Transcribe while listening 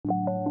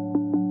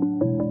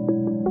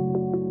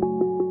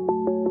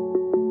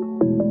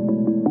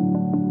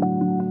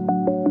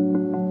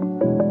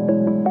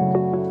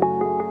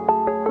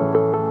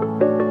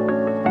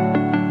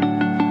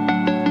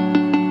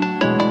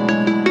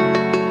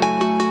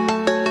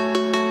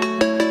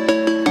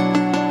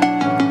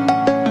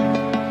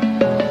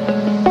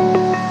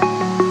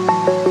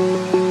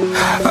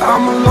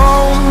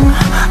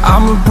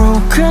I'm a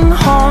broken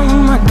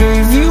home. I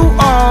gave you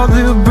all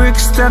the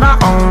bricks that I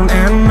own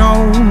and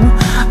know.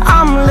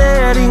 I'm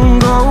letting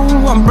go.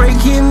 I'm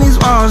breaking these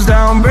walls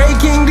down,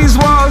 breaking these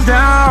walls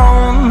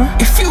down.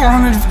 If you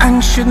want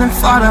adventure, then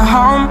fly to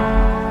home.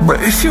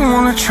 But if you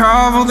wanna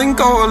travel, then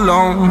go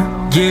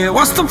alone. Yeah,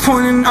 what's the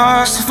point in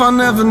us if I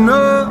never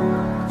know?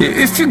 Yeah,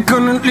 if you're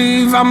gonna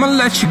leave, I'ma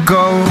let you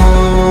go.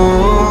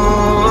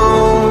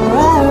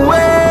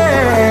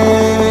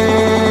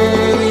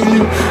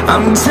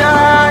 I'm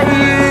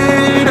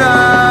tired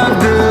of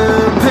the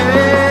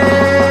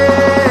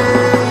pain.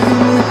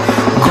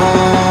 Go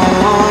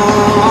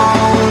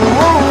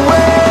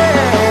away.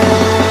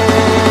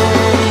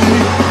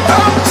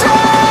 I'm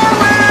done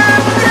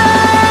with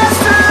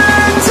yesterday.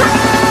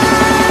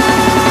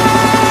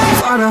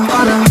 Harder,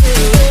 harder.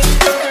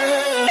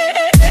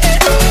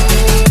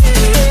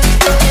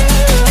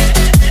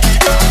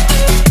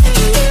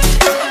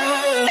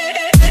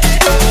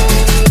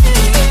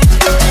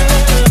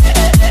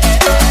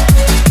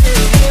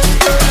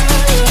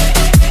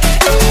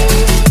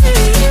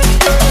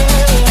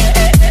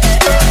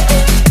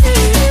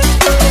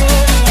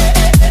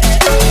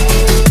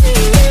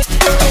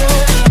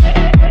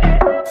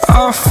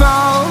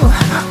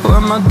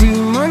 My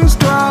demons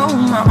dwell,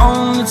 my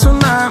own little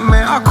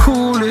nightmare, I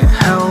call it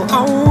hell.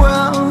 Oh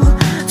well,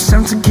 it's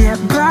time to get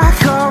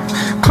back up,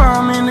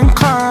 climbing and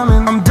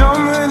climbing. I'm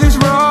done with this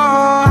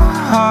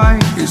ride,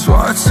 is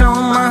what I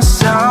tell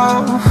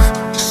myself,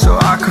 so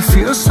I could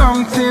feel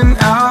something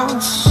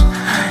else.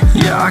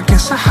 Yeah, I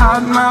guess I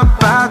had my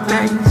bad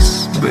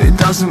days, but it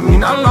doesn't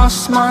mean I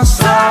lost my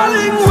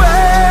styling.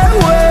 Where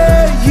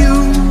were you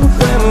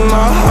when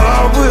my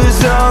heart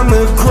was on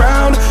the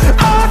ground?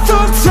 I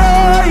thought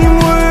time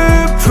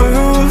would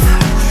prove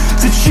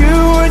that you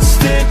would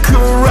stick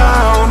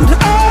around.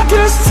 I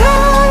guess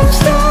time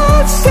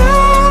stood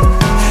still,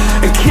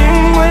 a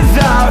king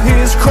without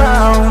his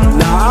crown.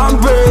 Now I'm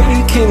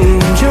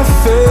breaking and you're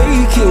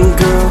faking,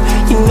 girl.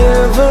 You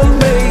never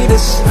made a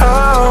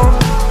sound.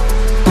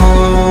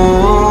 Oh,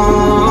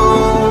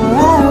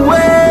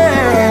 wait,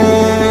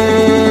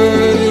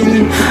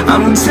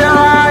 I'm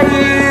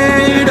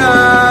tired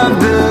of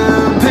the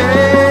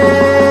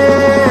pain.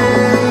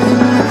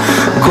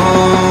 Go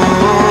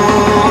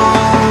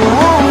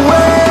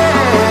away.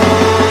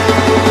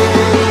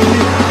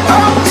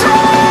 I'm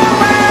done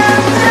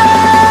with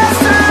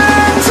yesterday.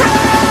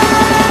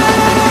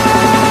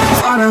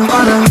 Harder,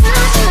 harder.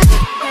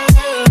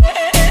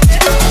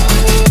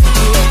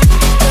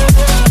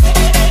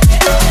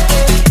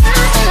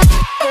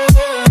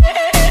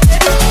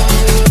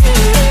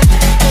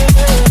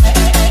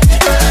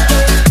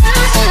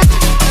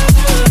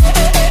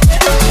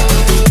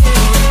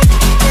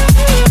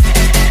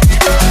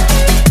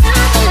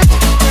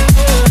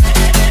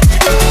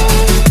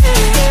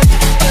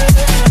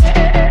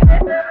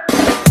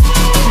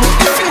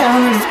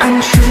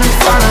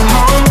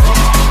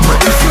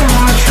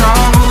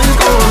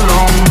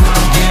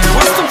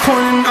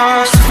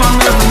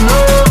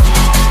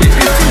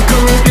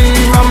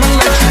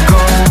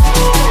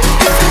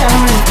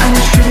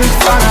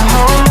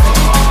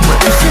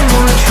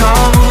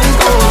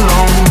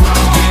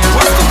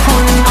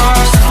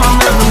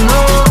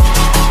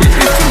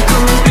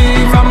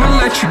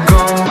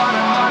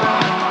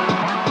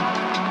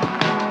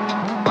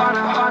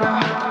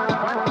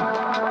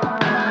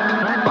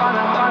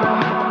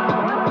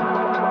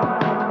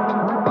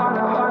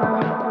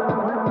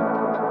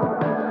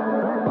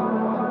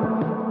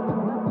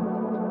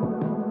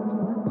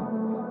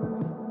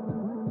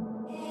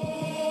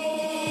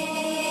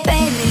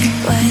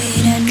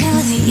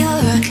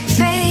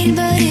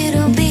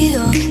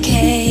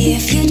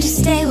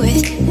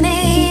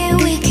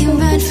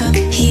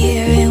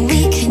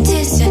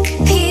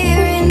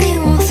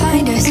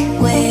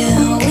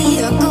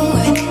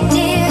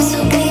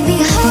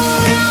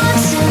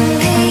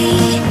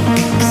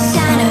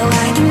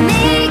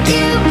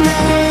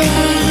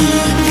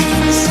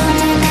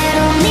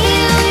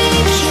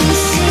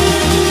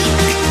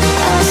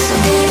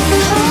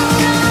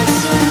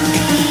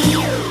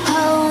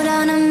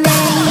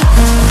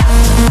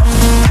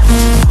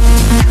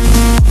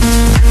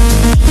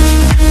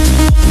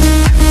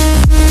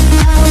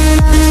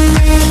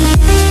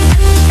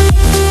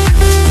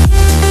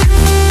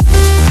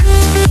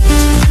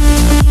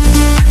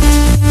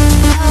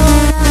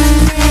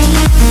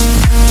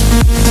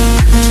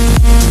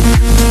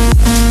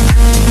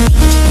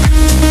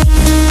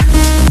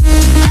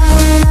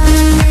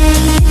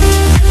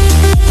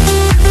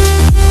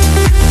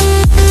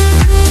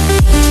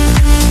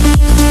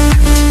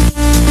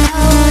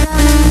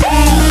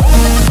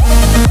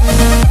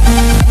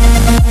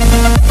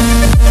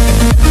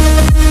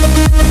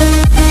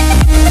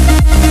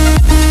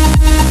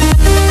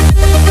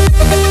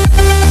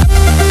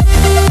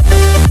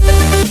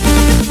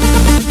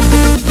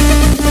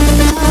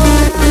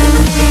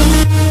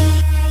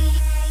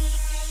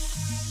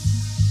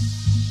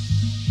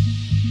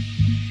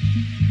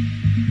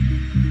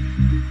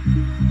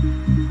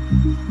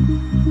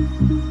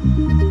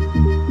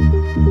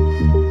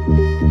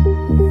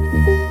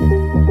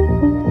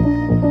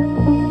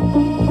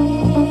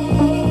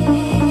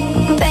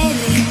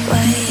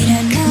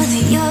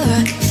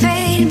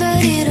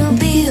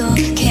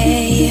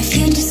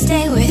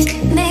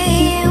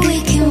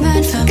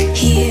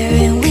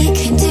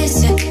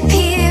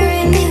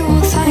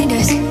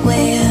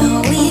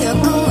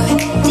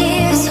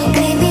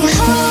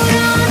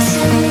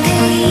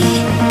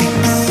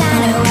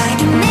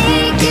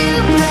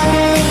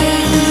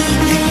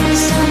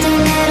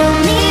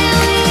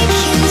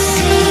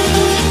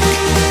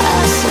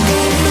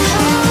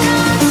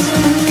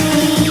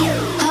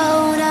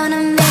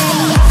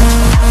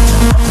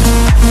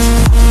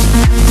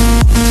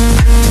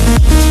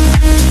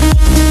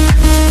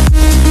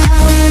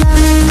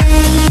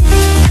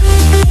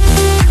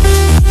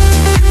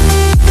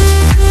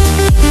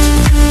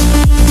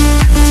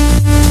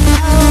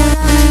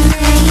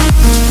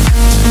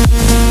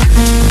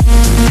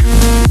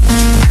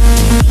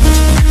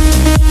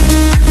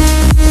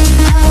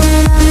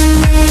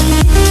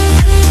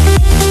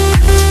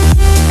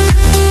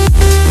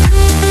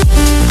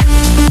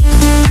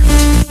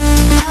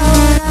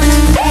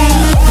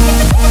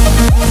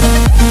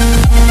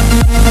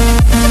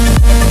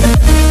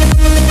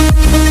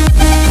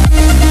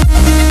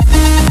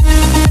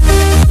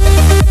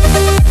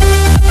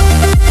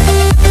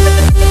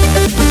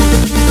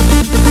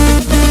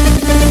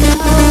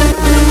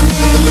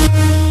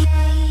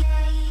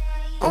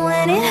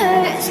 when it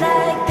hurts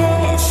like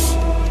this.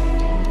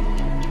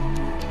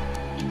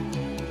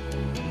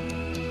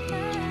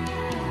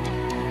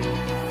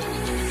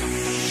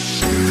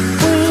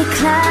 We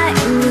climb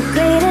the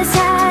greatest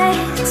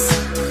heights,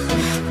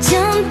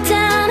 jump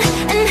down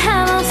and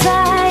have a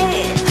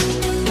fight,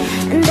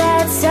 and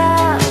that's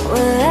all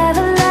we'll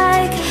ever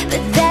like.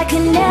 But that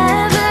can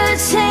never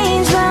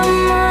change my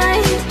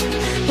mind.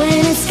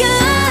 When it's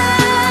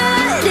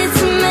good,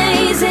 it's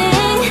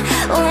amazing.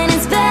 When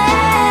it's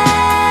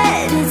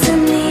bad, it's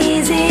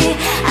uneasy.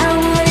 I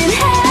wouldn't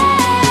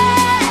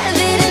have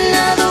it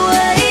another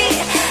way.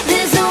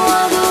 There's no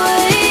other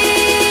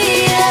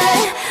way.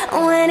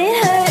 When it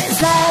hurts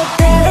like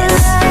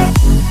this,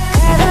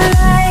 ever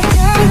like,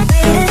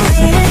 beat it,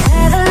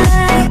 ever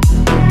like,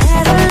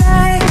 ever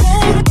like,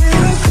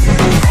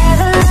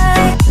 ever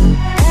like,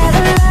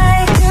 ever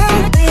like,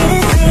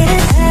 beat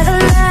it, ever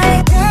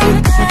like.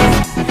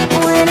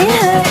 When it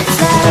hurts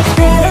like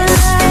this,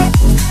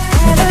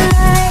 ever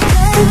like, ever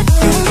like,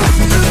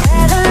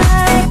 ever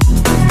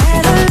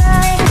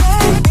like,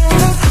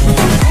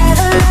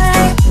 ever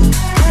like,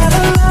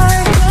 ever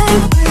like,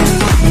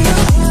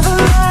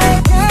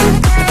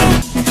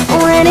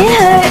 when it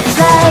hurts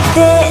like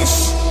this.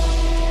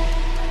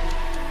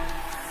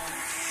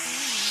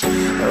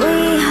 We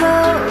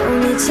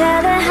hold each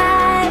other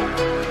high,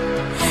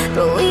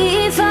 but we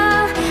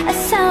fall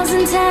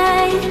 1,000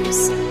 times.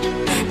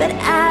 But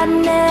I'd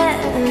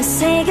never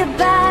say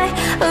goodbye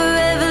or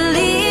ever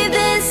leave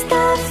this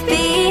stuff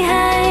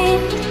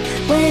behind.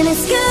 When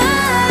it's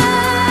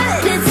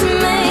good, it's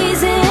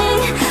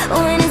amazing.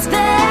 When it's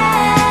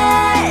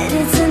bad,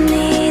 it's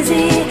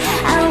uneasy.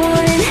 I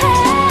wouldn't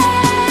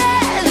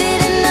have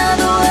it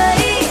another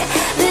way.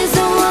 There's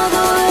no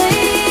other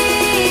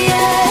way.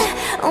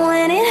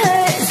 When it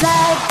hurts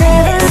like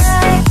this,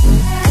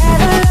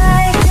 ever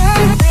like,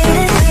 beat it,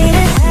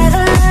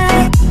 ever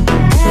like,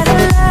 ever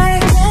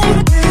like,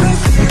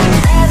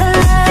 ever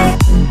like,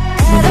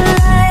 ever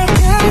like,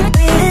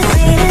 beat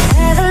it,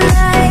 ever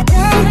like.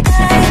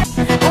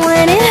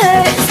 When it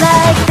hurts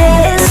like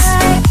this,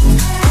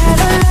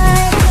 ever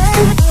like, ever like,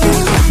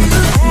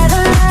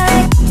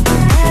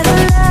 ever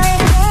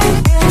like,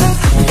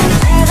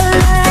 ever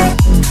like,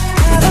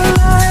 ever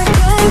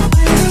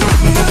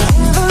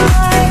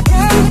like,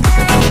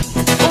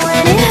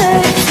 when it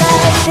hurts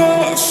like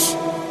this.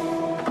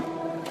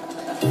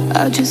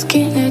 I just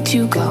can't let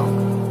you go.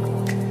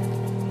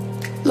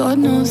 Lord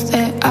knows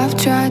that I've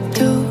tried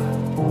to.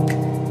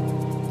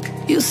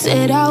 You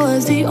said I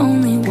was the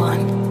only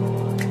one.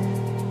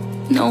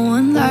 No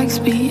one likes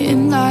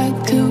being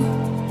lied to.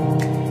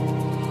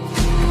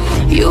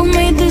 You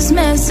made this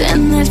mess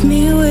and left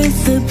me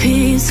with the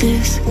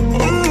pieces.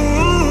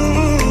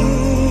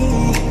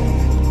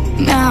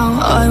 Now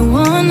I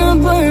wanna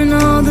burn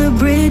all the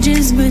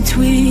bridges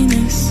between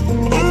us.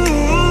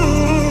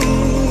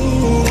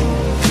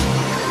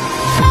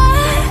 I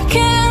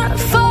can't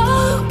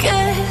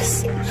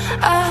focus,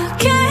 I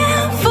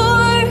can't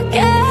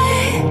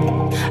forget.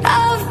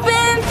 I've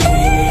been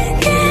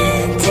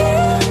thinking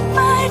too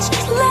much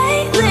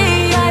lately.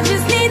 I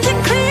just need to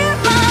clear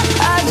my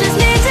head. I just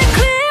need to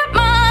clear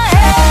my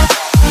head.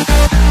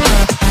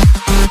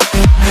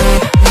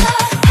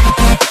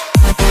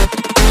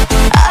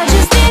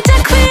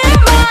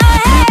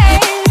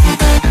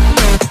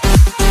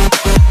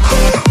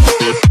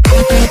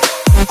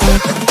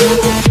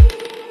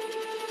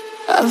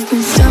 I've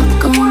been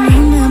stuck on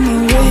your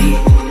memory,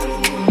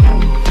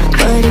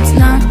 but it's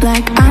not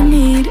like I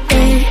need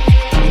it.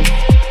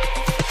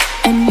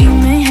 And we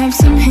may have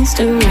some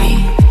history,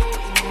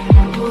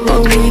 but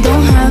we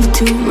don't have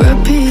to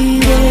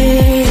repeat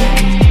it.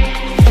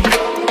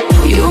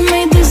 You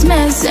made this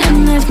mess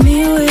and left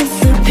me with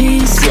the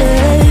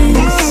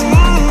pieces.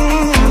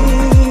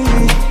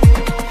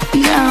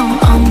 Now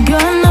I'm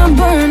gonna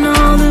burn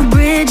all the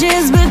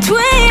bridges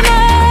between us.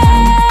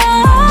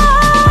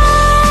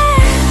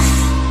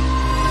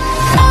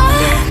 I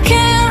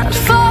can't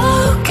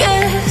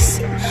focus,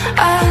 I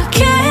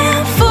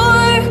can't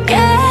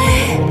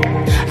forget.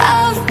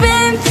 I've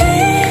been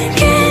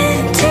thinking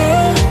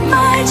too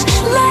much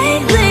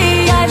lately.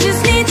 I just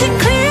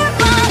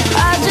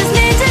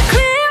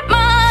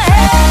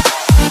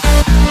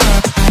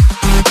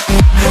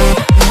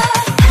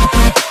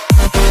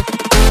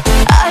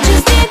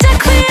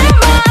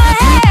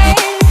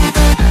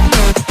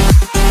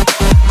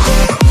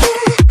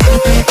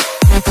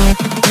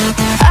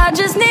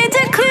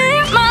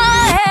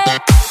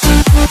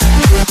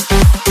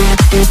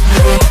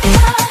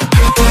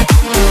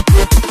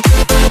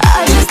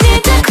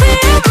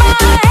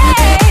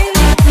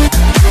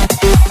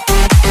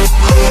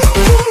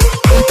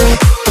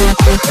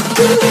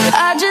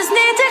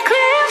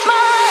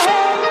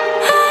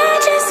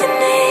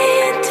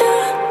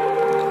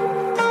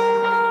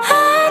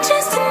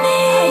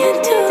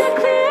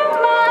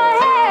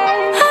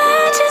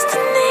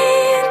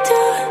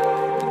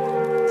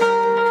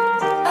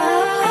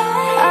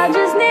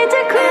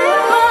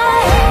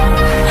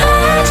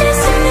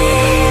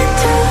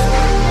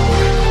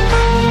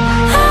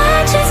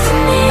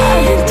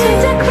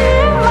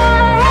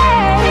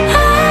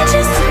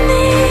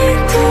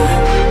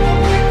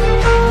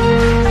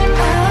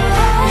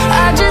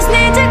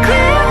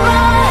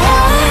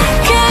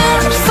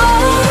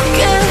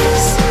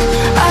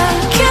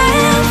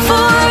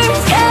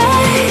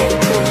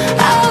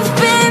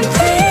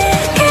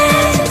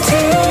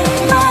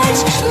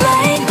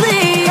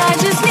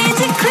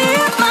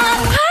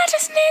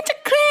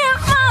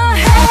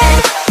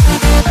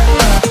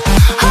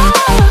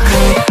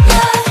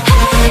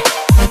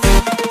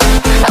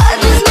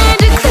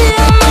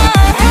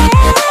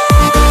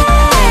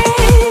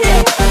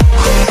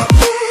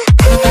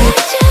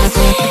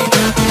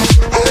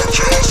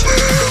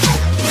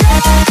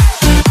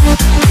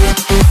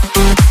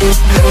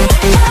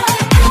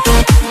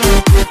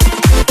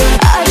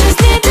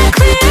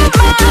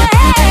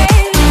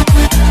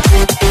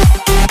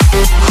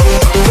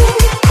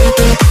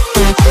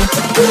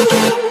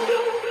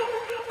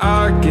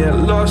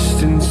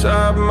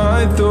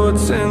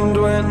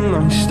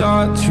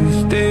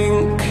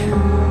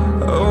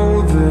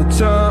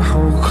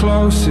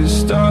house, it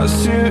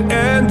starts to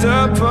end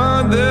up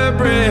on the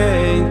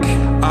brink.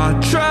 I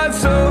tried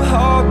so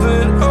hard,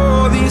 but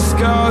all these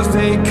scars,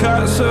 they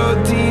cut so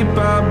deep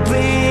I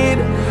bleed.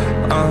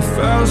 I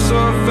fell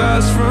so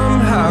fast from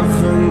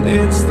heaven,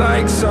 it's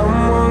like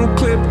someone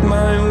clipped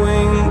my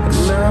wings.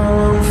 Now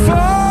I'm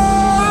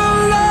falling,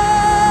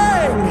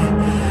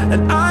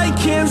 and I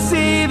can't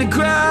see the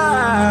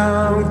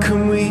ground.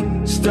 Can we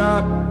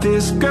stop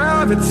this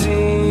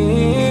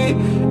gravity?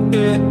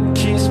 It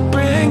keeps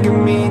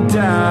bringing me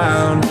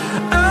down.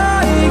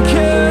 I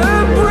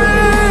can't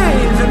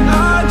breathe and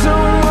I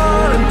don't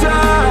wanna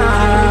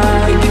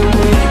die. Can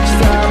we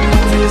stop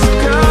this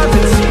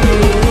gravity?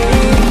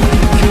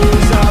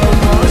 'Cause I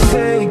wanna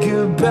say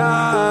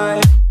goodbye.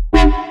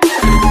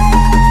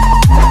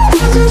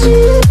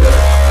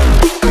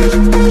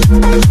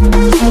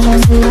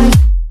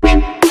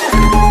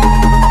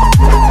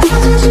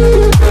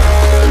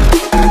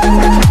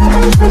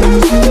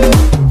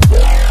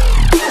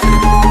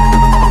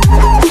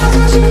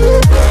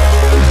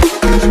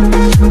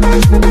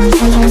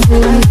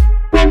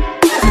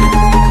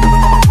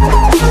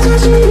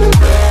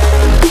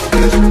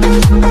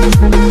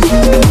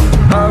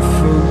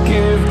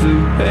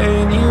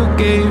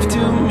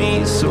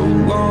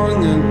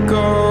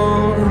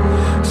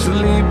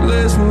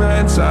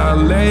 I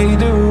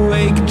laid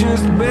awake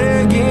just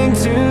begging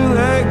to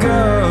let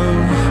go.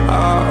 I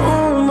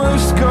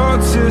almost got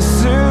to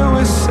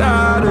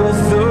suicidal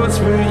thoughts,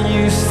 but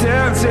you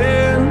stepped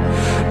in.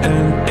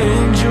 An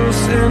angel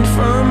sent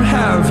from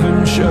heaven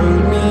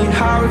showed me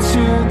how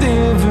to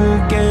live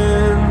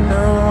again.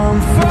 Now I'm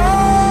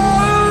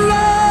falling,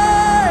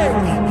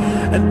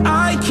 and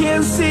I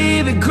can't see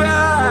the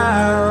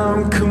ground.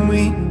 Can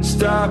we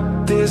stop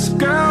this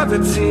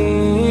gravity?